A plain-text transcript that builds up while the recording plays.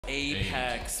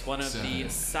Apex, one of the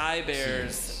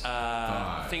Cybear's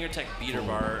Fingertech beater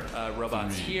bar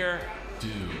robots here. 2,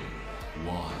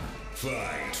 1.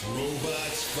 Fight,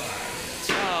 robots,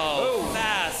 fight. Oh,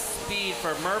 fast speed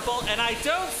for Murple, and I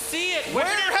don't see it. Where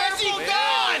has he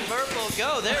gone? Murple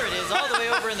go? There it is, all the way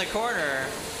over in the corner.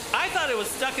 I thought it was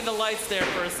stuck in the lights there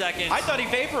for a second. I thought he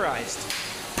vaporized.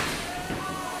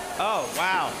 Oh,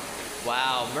 wow.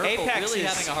 Wow, Murple Apex really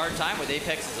is having a hard time with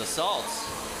Apex's assaults.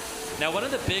 Now, one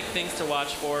of the big things to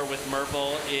watch for with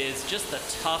Murple is just the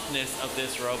toughness of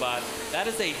this robot. That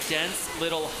is a dense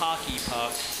little hockey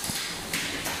puck.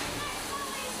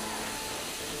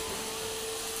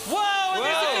 Whoa, and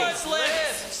there's a good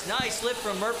lift. Nice lift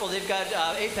from Murple. They've got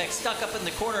Apex stuck up in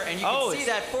the corner, and you can see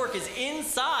that fork is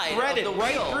inside threaded of the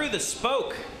right wheel. through the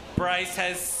spoke. Bryce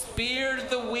has speared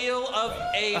the wheel of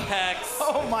Apex.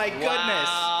 Oh my goodness.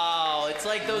 Wow, it's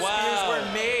like those spears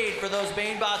were made for those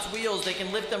BaneBot's wheels. They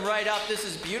can lift them right up. This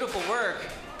is beautiful work.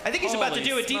 I think he's about to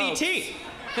do a DDT.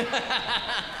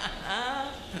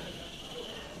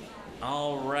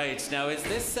 All right, now is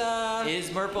this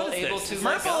is Murple able to?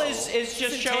 Murple is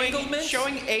just showing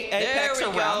Apex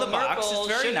around the box. It's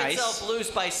very nice. Itself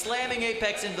loose by slamming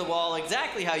Apex into the wall.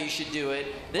 Exactly how you should do it.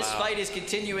 This fight is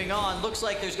continuing on. Looks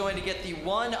like there's going to get the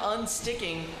one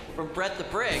unsticking from Brett the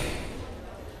Brig.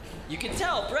 You can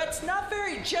tell Brett's not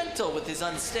very gentle with his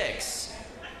unsticks.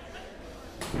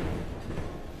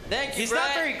 Thank you, He's Brett.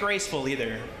 not very graceful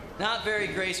either. Not very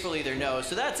graceful either, no.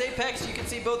 So that's Apex. You can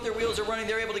see both their wheels are running.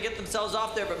 They're able to get themselves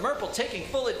off there, but Murple taking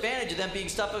full advantage of them being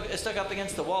stuck up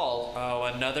against the wall. Oh,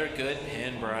 another good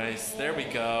pin, Bryce. There we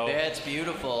go. That's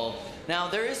beautiful. Now,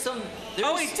 there is some...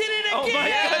 Oh, he did it again! Oh, my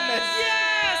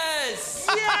goodness. Yes!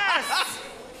 Yes!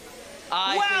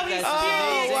 Wow, he's in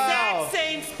amazing. the exact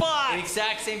same spot!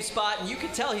 Exact same spot, and you can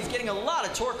tell he's getting a lot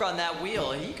of torque on that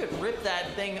wheel. He could rip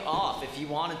that thing off if he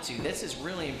wanted to. This is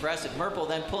really impressive. Murple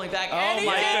then pulling back. Oh, and he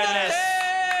my did goodness.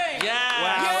 the thing! Yeah!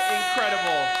 Wow,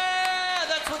 incredible. Yeah,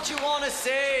 that's what you want to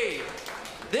see.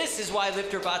 This is why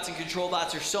lifter bots and control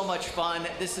bots are so much fun.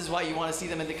 This is why you want to see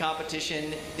them in the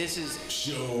competition. This is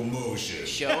show motion.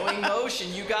 Showing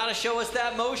motion. You got to show us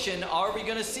that motion. Are we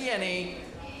going to see any?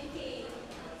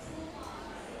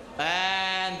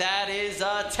 And that is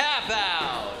a tap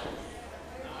out.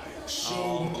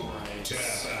 Show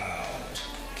tap out.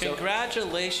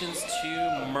 Congratulations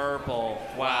to Murple.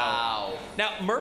 Wow. Wow. Now, Murple